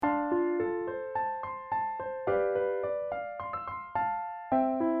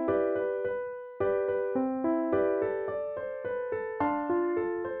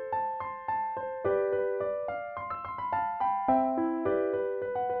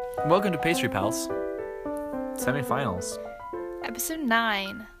Welcome to Pastry Pals. Semifinals. Episode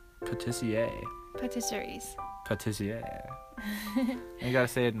 9. Patissier. Patisseries. Patissier. You gotta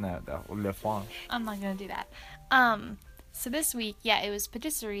say it in the le French. I'm not gonna do that. So this week, it was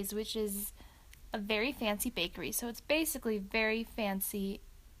patisseries, which is a very fancy bakery. So it's basically very fancy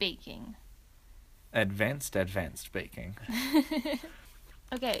baking. Advanced baking.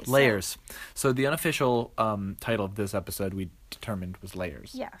 Okay. Layers. So the unofficial title of this episode we determined was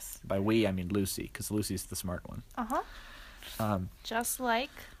Layers. Yes. By we, I mean Lucy, because Lucy's the smart one. Uh-huh. Just like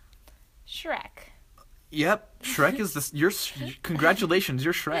Shrek. Yep, Shrek is this. Congratulations,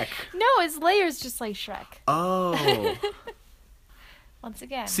 you're Shrek. No, it's layers just like Shrek. Oh. Once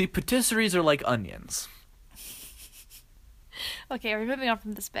again. See, patisseries are like onions. Okay, we're moving on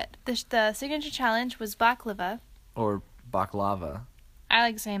from this bit. The signature challenge was baklava. Or baklava. I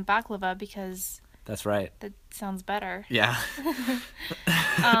like saying baklava because That's right. that sounds better. Yeah.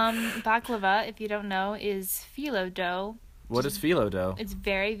 Baklava, if you don't know, is phyllo dough. What is phyllo dough? It's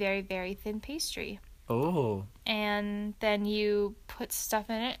very, very, very thin pastry. Oh. And then you put stuff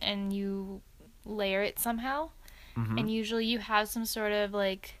in it and you layer it somehow. Mm-hmm. And usually you have some sort of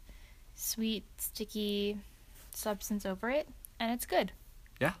like sweet, sticky substance over it. And it's good.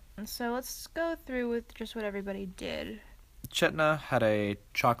 Yeah. And so let's go through with just what everybody did. Chetna had a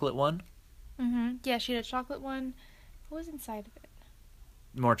chocolate one. Mm-hmm. Yeah, she had a chocolate one. What was inside of it?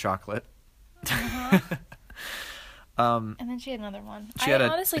 More chocolate. Uh-huh. And then she had another one. She had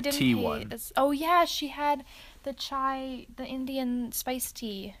honestly a didn't tea pay one. Oh yeah, she had the Indian spice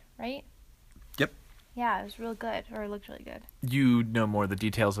tea, right? Yep. Yeah, it was real good, or it looked really good. You know more of the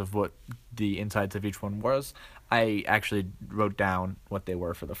details of what the insides of each one was. I actually wrote down what they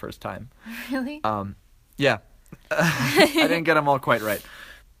were for the first time. Really? Yeah. I didn't get them all quite right.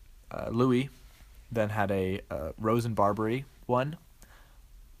 Louis then had a rose and barberry one.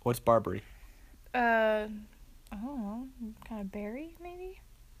 What's barberry? I don't know, kind of berry, maybe?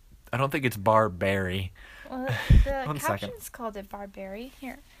 I don't think it's barberry. Well, the One second. captions called it barberry.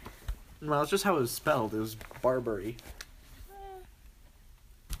 Here. Well, it's just how it was spelled. It was Barbary.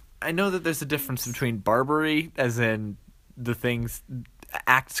 I know that there's a difference between Barbary, as in the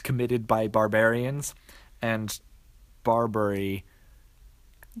acts committed by barbarians, and Barbary.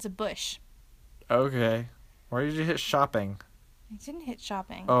 It's a bush. Okay. Why did you hit shopping? I didn't hit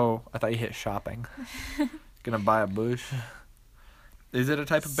shopping. Oh, I thought you hit shopping. Gonna buy a bush. Is it a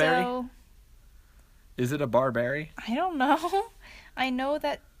type of berry? So, Is it a barberry? I don't know. I know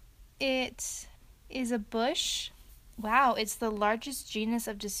that it is a bush. Wow, it's the largest genus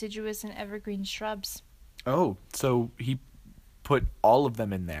of deciduous and evergreen shrubs. Oh, so he put all of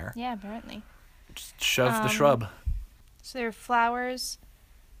them in there. Yeah, apparently. Just shove the shrub. So there are flowers,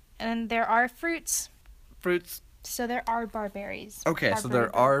 and there are fruits. Fruits. So there are barberries. Okay, so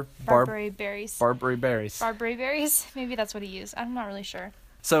there are barberry berries. Barberry berries. Barberry berries? Maybe that's what he used. I'm not really sure.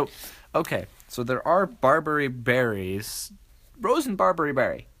 So, okay, so there are barberry berries. Rose and barberry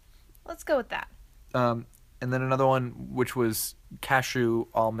berry. Let's go with that. And then another one which was cashew,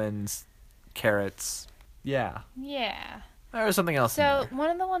 almonds, carrots. Yeah. Yeah. There was something else in So there. one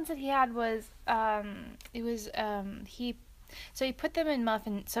of the ones that he had was he put them in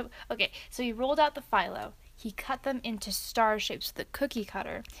muffin. So he rolled out the phyllo. He cut them into star shapes with a cookie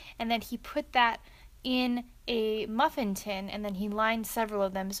cutter, and then he put that in a muffin tin, and then he lined several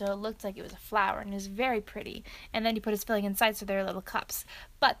of them so it looked like it was a flower, and it was very pretty. And then he put his filling inside so they were little cups.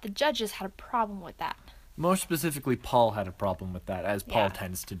 But the judges had a problem with that. More specifically, Paul had a problem with that, as Paul Yeah.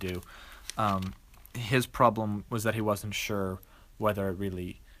 tends to do. His problem was that he wasn't sure whether it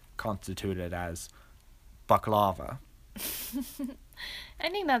really constituted as baklava. I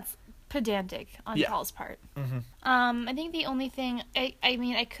think that's pedantic on Yeah. Paul's part. Mm-hmm. I think the only thing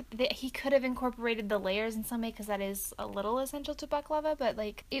he could have incorporated the layers in some way because that is a little essential to baklava, but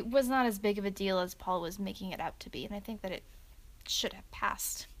like it was not as big of a deal as Paul was making it out to be, and I think that it should have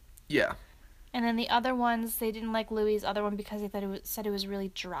passed. Yeah. And then the other ones, they didn't like Louis' other one because they thought said it was really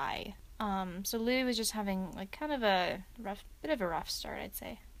dry. So Louis was just having like kind of a bit of a rough start, I'd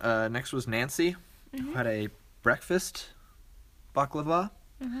say. Next was Nancy, who had a breakfast baklava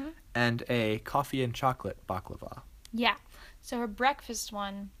and a coffee and chocolate baklava. Yeah. So her breakfast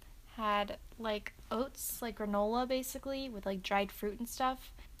one had like oats, like granola basically, with like dried fruit and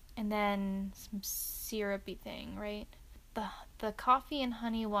stuff, and then some syrupy thing, right? The coffee and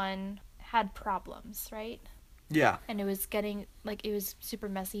honey one had problems, right? Yeah. And it was getting like it was super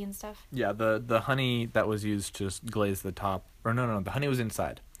messy and stuff. Yeah, the honey that was used to glaze the top, or no, the honey was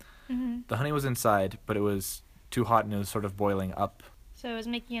inside. Mm-hmm. The honey was inside, but it was too hot and it was sort of boiling up. So it was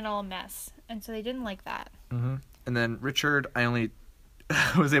making it all a mess, and so they didn't like that. Mm-hmm. And then Richard, I only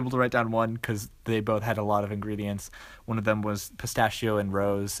was able to write down one because they both had a lot of ingredients. One of them was pistachio and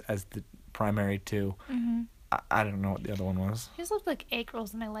rose as the primary two. Mm-hmm. I don't know what the other one was. These looked like egg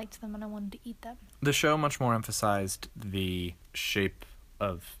rolls, and I liked them, and I wanted to eat them. The show much more emphasized the shape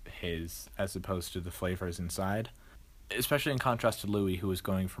of his as opposed to the flavors inside, especially in contrast to Louis, who was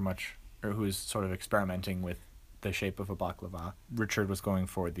who was sort of experimenting with the shape of a baklava. Richard was going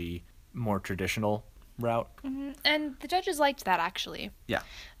for the more traditional route. Mm-hmm. And the judges liked that, actually. Yeah.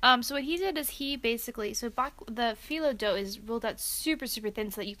 So what he did is he basically, the phyllo dough is rolled out super, super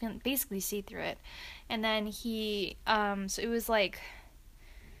thin so that you can basically see through it. And then he, so it was like,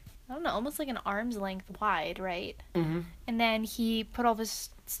 I don't know, almost like an arm's length wide, right? Mm-hmm. And then he put all this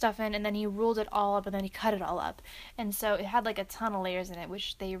stuff in, and then he rolled it all up, and then he cut it all up. And so it had like a ton of layers in it,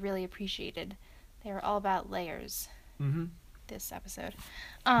 which they really appreciated. They were all about layers. Mm-hmm. This episode.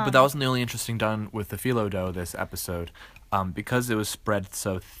 But that wasn't the only interesting done with the phyllo dough this episode. Because it was spread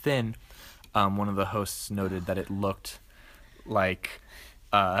so thin, one of the hosts noted that it looked like...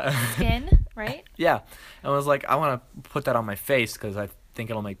 skin, right? Yeah. And I was like, I want to put that on my face because I think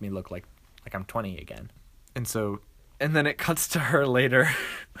it'll make me look like I'm 20 again. And then it cuts to her later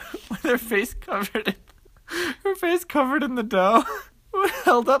with her face covered in the dough,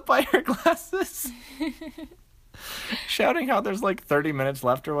 held up by her glasses. Shouting how there's like 30 minutes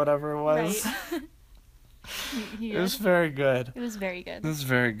left or whatever it was. Right. It was very good. It was very good. It was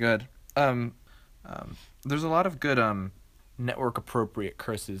very good. There's a lot of good network appropriate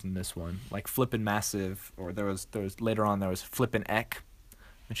curses in this one, like flippin' massive, or there was later on there was flippin' eck,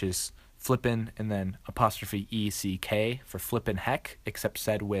 which is flippin' and then apostrophe ECK for flippin' heck, except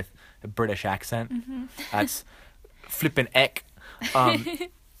said with a British accent. Mm-hmm. That's flippin' eck.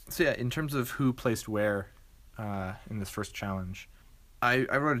 So yeah, in terms of who placed where in this first challenge, I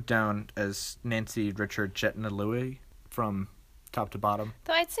wrote it down as Nancy, Richard, Jet, and Louis from top to bottom.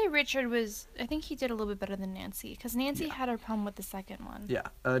 Though I'd say Richard I think he did a little bit better than Nancy, because Nancy had her problem with the second one. Yeah,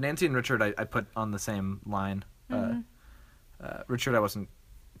 Nancy and Richard I put on the same line. Mm-hmm. Richard I wasn't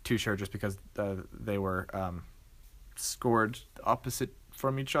too sure just because they were scored opposite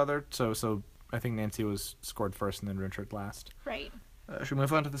from each other, so I think Nancy was scored first and then Richard last. Right. Should we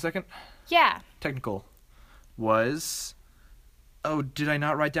move on to the second? Yeah. Technical was... Oh, did I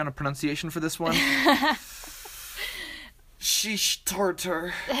not write down a pronunciation for this one? Shish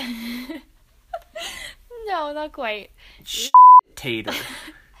tartar. No, not quite. Tater.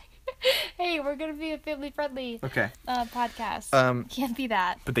 Hey, we're gonna be a family-friendly podcast. Can't be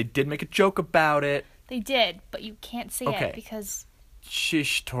that. But they did make a joke about it. They did, but you can't say it because...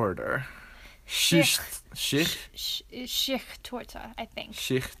 Shish tartar. Schicht Torta, I think.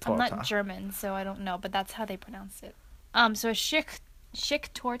 Schicht I'm Torta. not German, so I don't know, but that's how they pronounce it. So a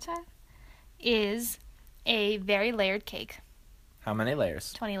Schicht Torta is a very layered cake. How many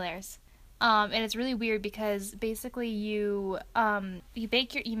layers? 20 layers. And it's really weird because basically you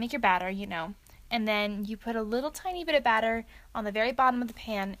make your batter, and then you put a little tiny bit of batter on the very bottom of the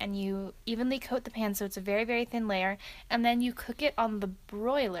pan, and you evenly coat the pan so it's a very, very thin layer, and then you cook it on the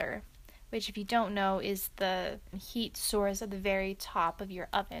broiler, which, if you don't know, is the heat source at the very top of your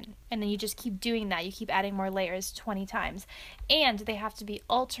oven. And then you just keep doing that. You keep adding more layers 20 times. And they have to be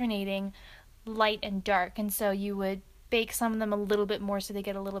alternating light and dark. And so you would bake some of them a little bit more so they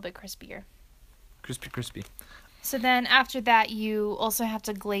get a little bit crispier. Crispy. So then after that, you also have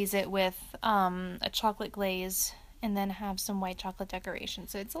to glaze it with a chocolate glaze and then have some white chocolate decoration.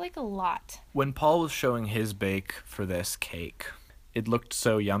 So it's like a lot. When Paul was showing his bake for this cake, it looked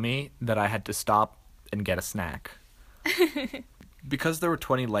so yummy that I had to stop and get a snack. Because there were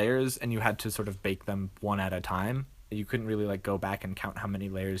 20 layers and you had to sort of bake them one at a time, you couldn't really go back and count how many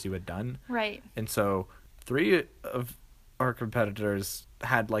layers you had done. Right. And so 3 of our competitors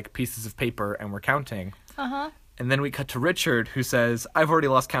had pieces of paper and were counting. Uh-huh. And then we cut to Richard, who says, I've already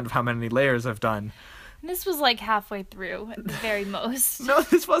lost count of how many layers I've done. This was halfway through at the very most. No,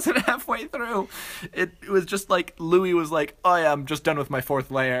 this wasn't halfway through. It was just Louis was oh yeah, I'm just done with my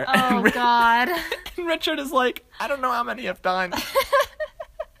 4th layer. Oh, and God. And Richard is I don't know how many I've done.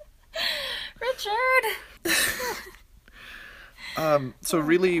 Richard! So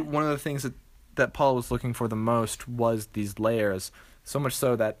really, one of the things that Paul was looking for the most was these layers. So much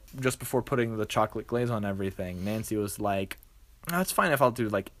so that just before putting the chocolate glaze on everything, Nancy was like, oh, it's fine if I'll do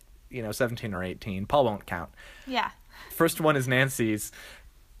 17 or 18. Paul won't count. Yeah. First one is Nancy's.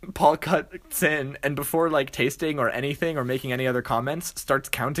 Paul cuts in, and before tasting or anything or making any other comments, starts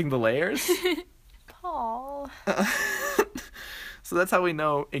counting the layers. Paul. So that's how we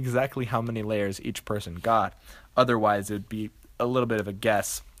know exactly how many layers each person got. Otherwise, it would be a little bit of a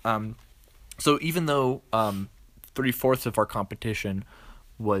guess. So even though 3/4 of our competition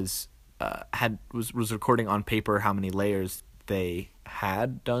was was recording on paper how many layers they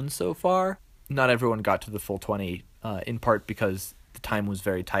had done so far. Not everyone got to the full 20, in part because the time was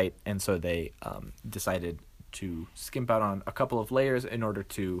very tight, and so they decided to skimp out on a couple of layers in order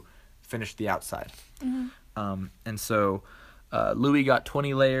to finish the outside. And so Louis got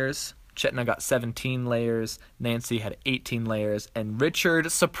 20 layers, Chetna got 17 layers, Nancy had 18 layers, and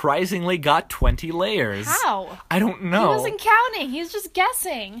Richard surprisingly got 20 layers. How? I don't know. He wasn't counting. He was just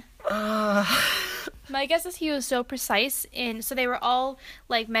guessing. My guess is he was so precise so they were all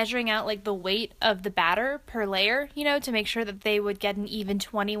like measuring out like the weight of the batter per layer, to make sure that they would get an even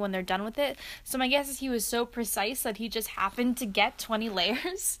 20 when they're done with it. So my guess is he was so precise that he just happened to get 20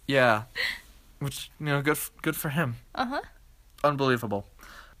 layers. Yeah. Which, good for him. Uh-huh. Unbelievable.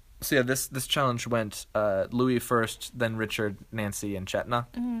 So yeah, this challenge went Louis first, then Richard, Nancy, and Chetna.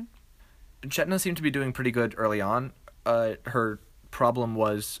 Chetna seemed to be doing pretty good early on. Her problem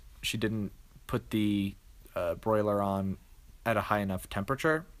was she didn't put the broiler on at a high enough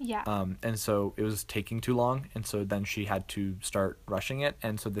temperature. Yeah. And so it was taking too long, and so then she had to start rushing it,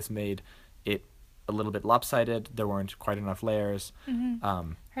 and so this made it a little bit lopsided. There weren't quite enough layers.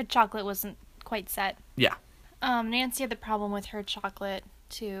 Her chocolate wasn't quite set. Yeah. Nancy had the problem with her chocolate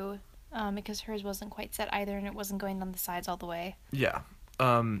too, because hers wasn't quite set either, and it wasn't going down the sides all the way. Yeah.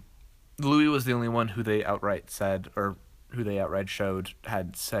 Louis was the only one who they outright showed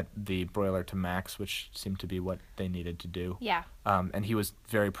had set the broiler to max, which seemed to be what they needed to do. Yeah. And he was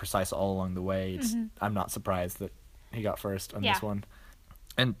very precise all along the way. I'm not surprised that he got first on this one.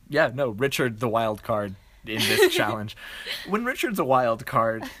 And Richard, the wild card in this challenge. When Richard's a wild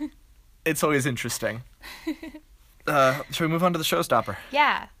card, it's always interesting. Should we move on to the showstopper?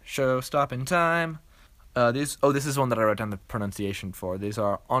 Yeah. Showstopping time. This is one that I wrote down the pronunciation for. These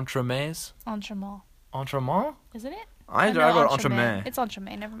are entremets. Entremets. Entremets? Isn't it? I wrote entremet. It's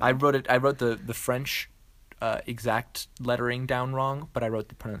entremet, never mind. I wrote the French exact lettering down wrong, but I wrote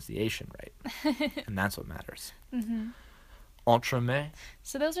the pronunciation right. And that's what matters. Entremet.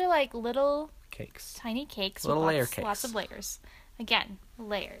 So those are like little cakes. Tiny cakes. Little with layer cakes. Lots of layers. Again,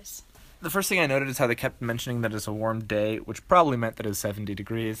 layers. The first thing I noted is how they kept mentioning that it's a warm day, which probably meant that it was 70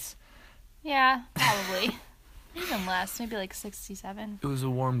 degrees. Yeah, probably. Even less, maybe like 67. It was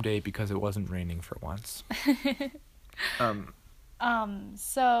a warm day because it wasn't raining for once.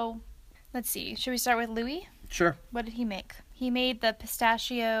 So, let's see. Should we start with Louis? Sure. What did he make? He made the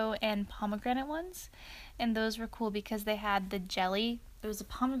pistachio and pomegranate ones, and those were cool because they had the jelly. It was a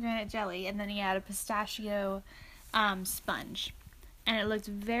pomegranate jelly, and then he had a pistachio sponge. And it looked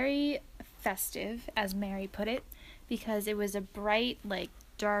very festive, as Mary put it, because it was a bright, like,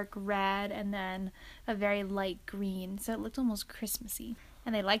 dark red and then a very light green. So it looked almost Christmassy.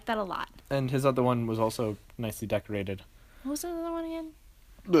 And they liked that a lot. And his other one was also nicely decorated. What was the other one again?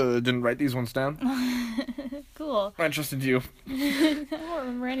 Didn't write these ones down. Cool. I trusted you. I don't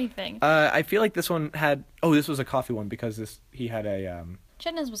remember anything. I feel like this one had... Oh, this was a coffee one because he had a...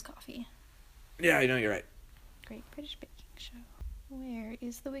 Chetna's was coffee. Yeah, I know, you're right. Great British Baking Show. Where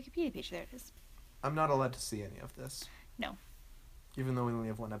is the Wikipedia page? There it is. I'm not allowed to see any of this. No. Even though we only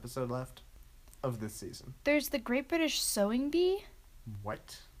have one episode left of this season. There's the Great British Sewing Bee.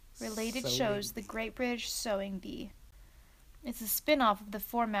 What? Related shows, the Great British Sewing Bee. It's a spin-off of the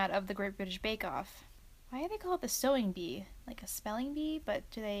format of the Great British Bake Off. Why do they call it the Sewing Bee? Like a spelling bee? But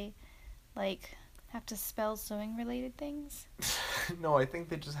do they, like, have to spell sewing-related things? No, I think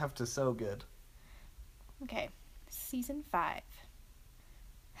they just have to sew good. Okay. Season 5.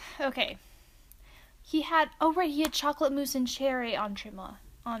 Okay. He had chocolate mousse and cherry entremets.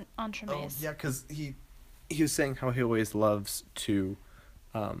 Oh, yeah, because he was saying how he always loves to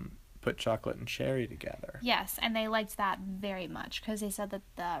put chocolate and cherry together. Yes, and they liked that very much because they said that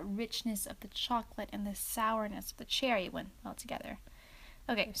the richness of the chocolate and the sourness of the cherry went well together.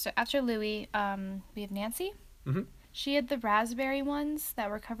 Okay, so after Louis, we have Nancy. Mm-hmm. She had the raspberry ones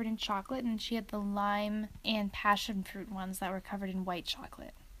that were covered in chocolate, and she had the lime and passion fruit ones that were covered in white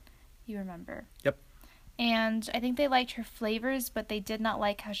chocolate. You remember? Yep. And I think they liked her flavors, but they did not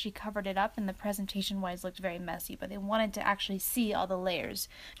like how she covered it up, and the presentation-wise looked very messy, but they wanted to actually see all the layers.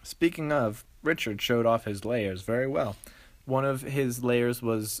 Speaking of, Richard showed off his layers very well. One of his layers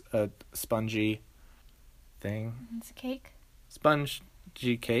was a spongy thing. It's a cake. Spongy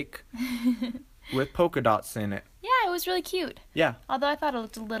cake with polka dots in it. Yeah, it was really cute. Yeah. Although I thought it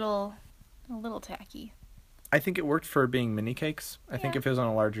looked a little tacky. I think it worked for being mini cakes. I think Yeah. if it was on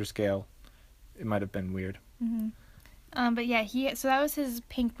a larger scale, it might have been weird. Mm-hmm. But yeah, so that was his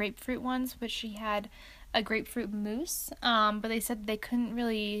pink grapefruit ones, which he had a grapefruit mousse. But they said they couldn't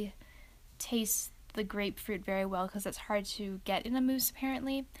really taste the grapefruit very well because it's hard to get in a mousse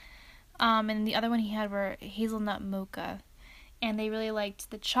apparently. And the other one he had were hazelnut mocha, and they really liked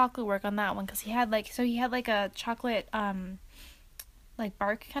the chocolate work on that one because he had like a chocolate like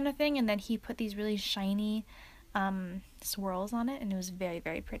bark kind of thing, and then he put these really shiny swirls on it, and it was very,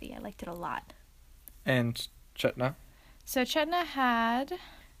 very pretty. I liked it a lot. And Chetna? So Chetna had,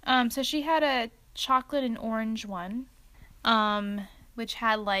 so she had a chocolate and orange one, which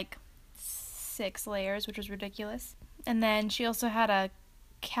had like 6 layers, which was ridiculous. And then she also had a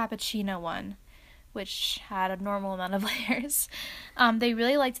cappuccino one, which had a normal amount of layers. They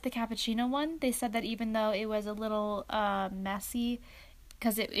really liked the cappuccino one. They said that even though it was a little messy,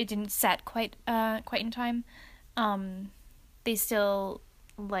 because it didn't set quite in time, they still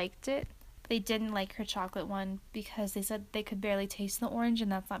liked it. They didn't like her chocolate one because they said they could barely taste the orange, and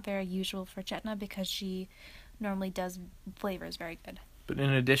that's not very usual for Chetna because she normally does flavors very good. But in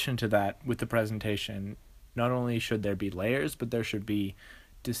addition to that, with the presentation, not only should there be layers, but there should be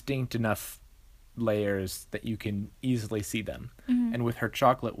distinct enough layers that you can easily see them. Mm-hmm. And with her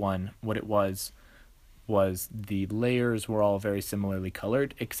chocolate one, what it was the layers were all very similarly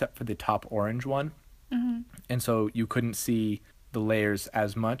colored, except for the top orange one. Mm-hmm. And so you couldn't see the layers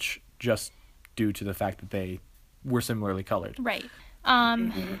as much just due to the fact that they were similarly colored. Right.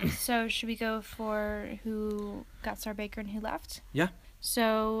 So should we go for who got Star Baker and who left? Yeah.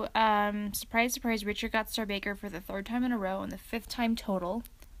 So, surprise, surprise, Richard got Star Baker for the 3rd time in a row and the 5th time total.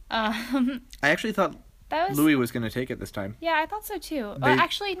 I actually thought Louis was going to take it this time. Yeah, I thought so too.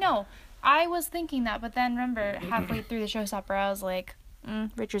 Actually, no. I was thinking that, but then remember, halfway through the showstopper, I was like,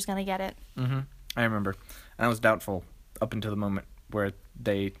 Richard's going to get it. Mm-hmm. I remember. And I was doubtful up until the moment where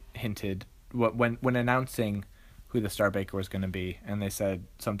they hinted, when announcing who the Star Baker was going to be, and they said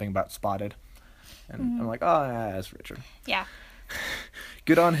something about Spotted. And I'm like, oh, yeah, it's Richard. Yeah.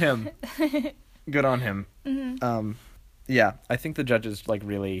 Good on him. Good on him. Mm-hmm. Yeah, I think the judges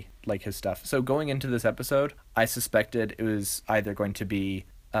really like his stuff. So going into this episode, I suspected it was either going to be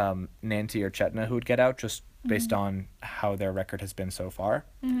Nancy or Chetna who would get out, just based on how their record has been so far.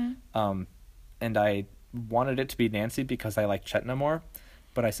 Mm-hmm. And I wanted it to be Nancy because I like Chetna more,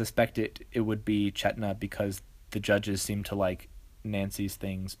 but I suspect it would be Chetna because the judges seem to like Nancy's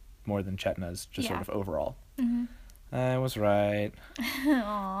things more than Chetna's, just sort of overall. Mm-hmm. I was right.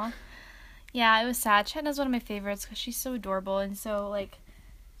 Aww. Yeah, it was sad. Chetna's one of my favorites because she's so adorable and so,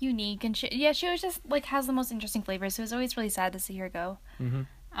 unique. And she was just, has the most interesting flavors. So it was always really sad to see her go.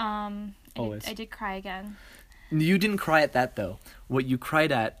 Mm-hmm. Always. I did cry again. You didn't cry at that, though. What you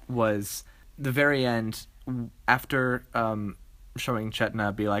cried at was the very end, after showing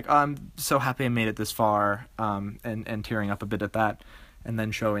Chetna be like, oh, I'm so happy I made it this far, and tearing up a bit at that. And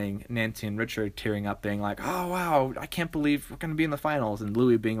then showing Nancy and Richard tearing up, being like, oh, wow, I can't believe we're going to be in the finals. And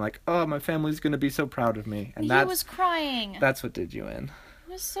Louis being like, oh, my family's going to be so proud of me. And he was crying. That's what did you in.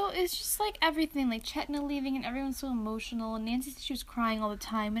 It's just everything, Chetna leaving and everyone's so emotional. And Nancy said she was crying all the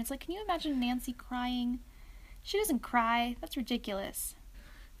time. And it's can you imagine Nancy crying? She doesn't cry. That's ridiculous.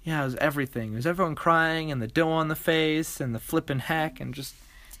 Yeah, it was everything. It was everyone crying and the dough on the face and the flippin' heck and just...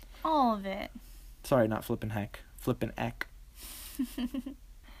 all of it. Sorry, not flippin' heck. Flippin' eck.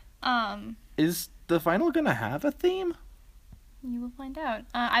 Is the final gonna have a theme? You will find out.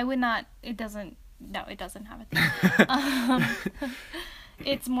 I would not. It doesn't have a theme.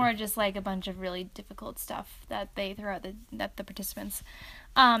 It's more just a bunch of really difficult stuff that they throw at the participants.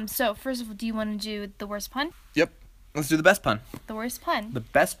 So first of all, do you want to do the worst pun? Yep. Let's do the best pun. The worst pun. The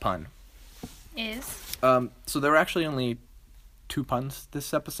best pun is? So there were actually only 2 puns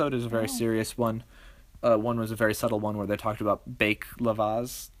this episode. It was a very serious one. One was a very subtle one where they talked about bake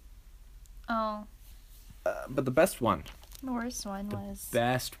lavaz. Oh. But the best one. The worst one was... The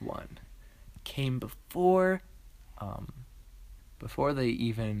best one came before they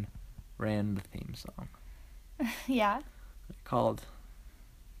even ran the theme song. Yeah. Called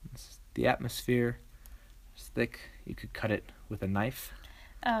The Atmosphere is Thick. You could cut it with a knife.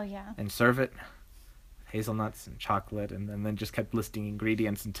 Oh, yeah. And serve it with hazelnuts and chocolate, and then just kept listing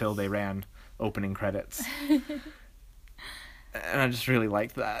ingredients until they ran opening credits. And I just really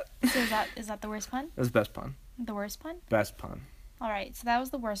liked that. So is that the worst pun? It was the best pun. The worst pun? Best pun. All right, so that was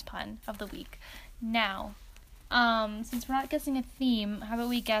the worst pun of the week. Now, since we're not guessing a theme, how about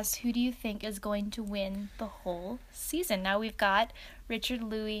we guess who do you think is going to win the whole season? Now we've got Richard,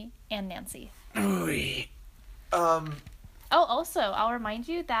 Louis, and Nancy. Louis. Oh, also, I'll remind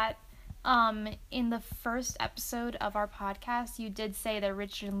you that in the first episode of our podcast, you did say that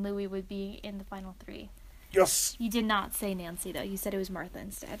Richard and Louis would be in the final 3. Yes. You did not say Nancy, though. You said it was Martha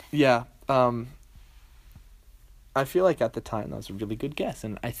instead. Yeah. I feel like at the time that was a really good guess,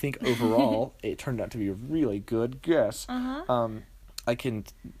 and I think overall it turned out to be a really good guess. Uh-huh. I can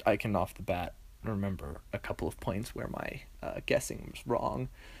off the bat remember a couple of points where my guessing was wrong,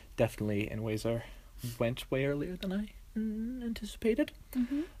 definitely in ways went way earlier than I anticipated.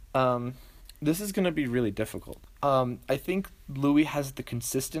 Mm-hmm. This is gonna be really difficult. I think Louis has the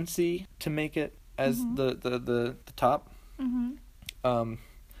consistency to make it as the top. Mm-hmm.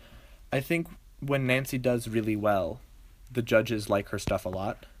 I think when Nancy does really well, the judges like her stuff a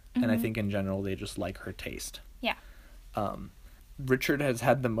lot, and I think in general they just like her taste. Yeah. Richard has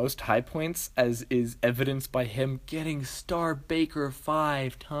had the most high points, as is evidenced by him getting Star Baker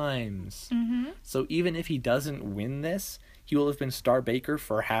 5 times. Mm-hmm. So even if he doesn't win this, he will have been Star Baker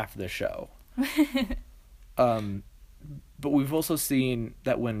for half the show. But we've also seen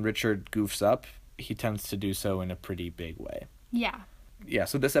that when Richard goofs up, he tends to do so in a pretty big way. Yeah. Yeah,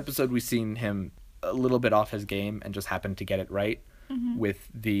 so this episode we've seen him a little bit off his game and just happened to get it right with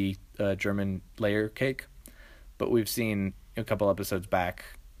the German layer cake. But we've seen a couple episodes back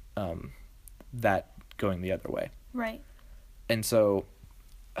that going the other way. Right. And so,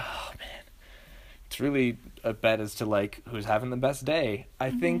 oh man, it's really a bet as to like who's having the best day.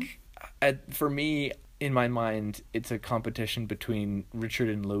 I think for me, in my mind, it's a competition between Richard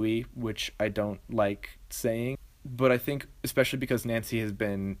and Louis, which I don't like saying. But I think, especially because Nancy has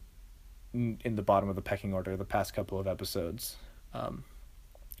been in the bottom of the pecking order the past couple of episodes,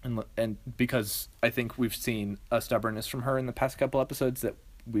 and because I think we've seen a stubbornness from her in the past couple episodes that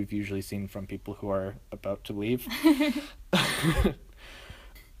we've usually seen from people who are about to leave.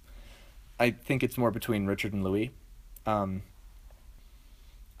 I think it's more between Richard and Louis. I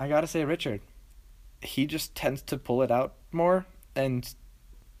gotta say Richard. He just tends to pull it out more, and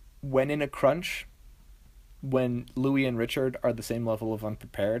when in a crunch, when Louis and Richard are the same level of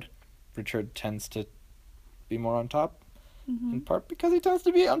unprepared, Richard tends to be more on top. In part because he tends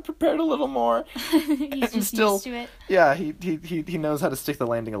to be unprepared a little more. He's just used to it. Yeah, he knows how to stick the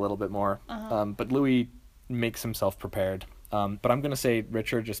landing a little bit more. But Louis makes himself prepared. But I'm gonna say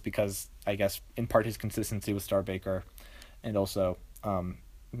Richard just because I guess in part his consistency with Star Baker, and also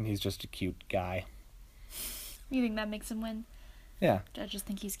he's just a cute guy. You think that makes him win? Yeah. I just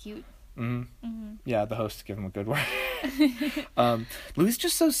think he's cute. Yeah, the hosts give him a good word. Louis is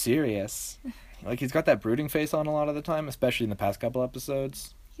just so serious. Like, he's got that brooding face on a lot of the time, especially in the past couple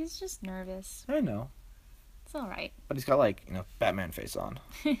episodes. He's just nervous. I know. It's all right. But he's got, like, Batman face on.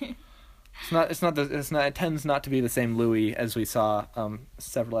 It tends not to be the same Louis as we saw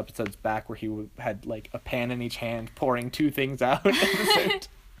several episodes back where he had, like, a pan in each hand pouring two things out at the same time.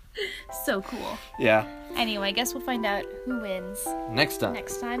 So cool. Yeah. Anyway, I guess we'll find out who wins Next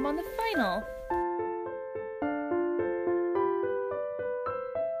time on the final.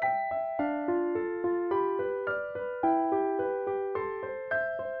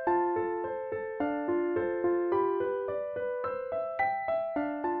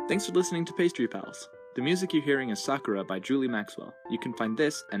 Thanks for listening to Pastry Pals. The music you're hearing is Sakura by Julie Maxwell. You can find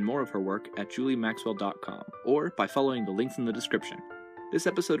this and more of her work at juliemaxwell.com or by following the links in the description. This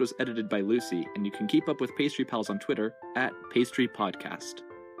episode was edited by Lucy, and you can keep up with Pastry Pals on Twitter at Pastry Podcast.